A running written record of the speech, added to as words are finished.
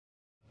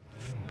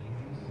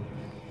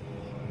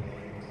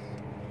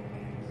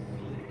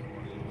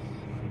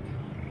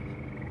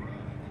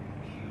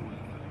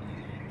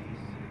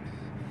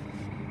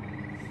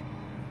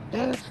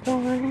That's the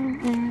way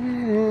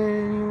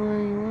anywhere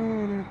you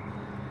want it.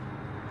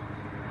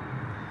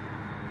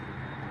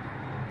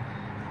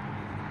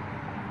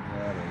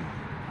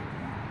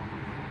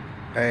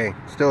 Hey,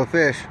 still a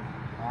fish.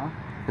 Huh?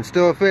 It's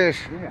still a fish.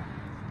 Yeah.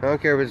 I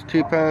don't care if it's a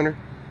 2-pounder.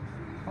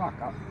 Fuck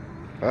up.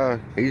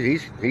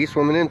 He's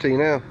swimming into you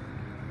now.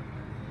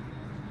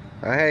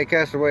 I had it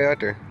cast away out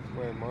there.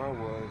 Where mine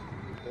was.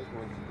 That's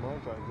when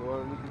mine tried to go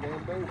underneath the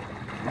damn boat.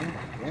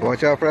 Yeah. So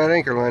watch out for that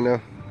anchor line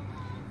though.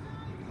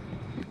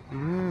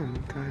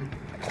 Okay.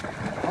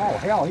 Oh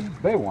hell, he's a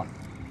big one.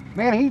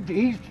 Man,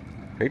 he's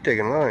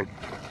taking line.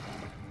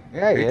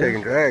 yeah, He's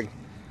taking drag.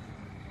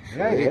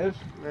 Yeah, he is.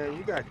 Man,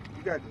 you got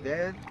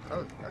dad.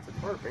 Oh, that's a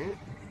perp, ain't it?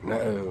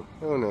 No.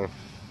 Oh no.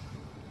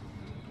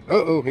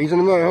 Uh-oh, he's in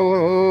the mud.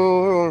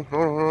 Hold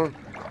on.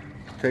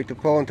 Take the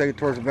pole and take it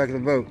towards the back of the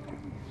boat.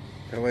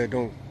 That way it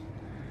don't.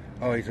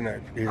 Oh, he's in that.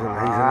 He's in the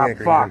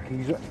anchor. Fuck. There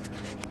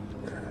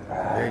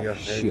you go. There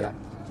Shit. you go.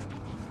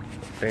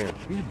 Damn.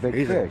 He's a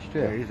big fish, too.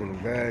 Yeah, he's in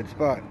a bad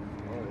spot.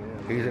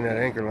 He's in that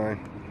anchor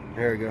line.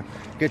 There we go.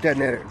 Get that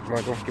net,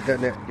 Michael. Get that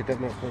net. Get that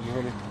net for me,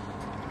 honey.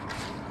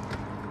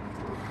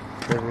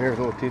 Over here, a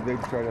little too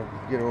big to try to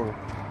get over.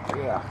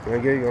 Yeah. You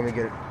want to get it? You want me to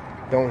get it?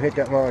 Don't hit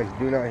that line.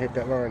 Do not hit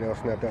that line. They'll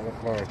snap that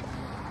line.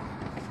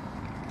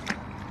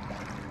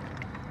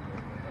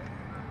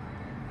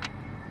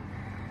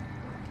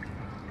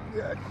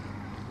 Yeah.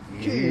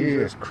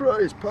 Jesus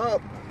Christ,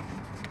 Pop.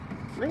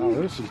 Man,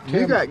 Oh, this is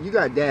Tim. you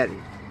got daddy.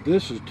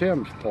 This is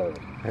Tim's pole.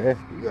 Huh?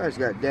 You guys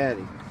got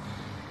daddy.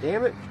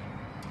 Damn it.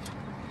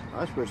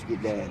 I'm supposed to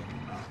get daddy.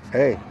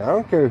 Hey, I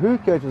don't care who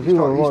catches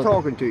who on He's one.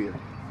 talking to you.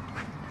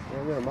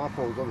 Yeah, my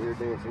phone's over here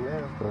dancing now.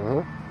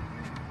 Uh-huh.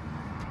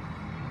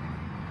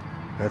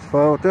 That's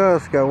fine with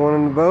us. Got one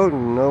in the boat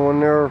and no one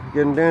there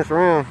getting danced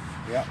around.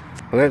 Yep.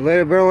 Let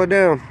it barrel it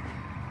down.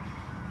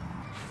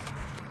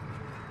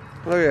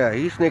 Look at that.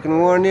 He's sneaking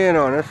one in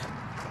on us.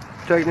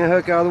 Taking the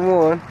hook out of the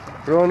one.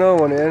 Throwing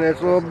another one in. It's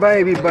a little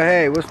baby, but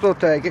hey, we'll still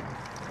take it.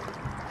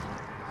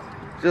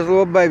 Just a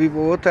little baby, but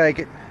we'll take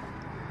it.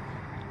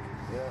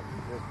 Yeah,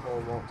 this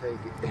phone won't take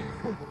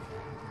it.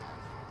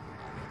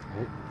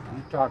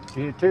 He talked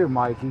to you too,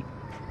 Mikey.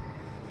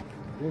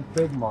 This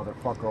big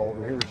motherfucker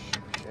over here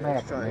Yeah,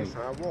 snapping me. he's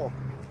trying to walk.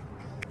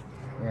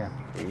 Yeah.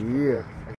 Yeah.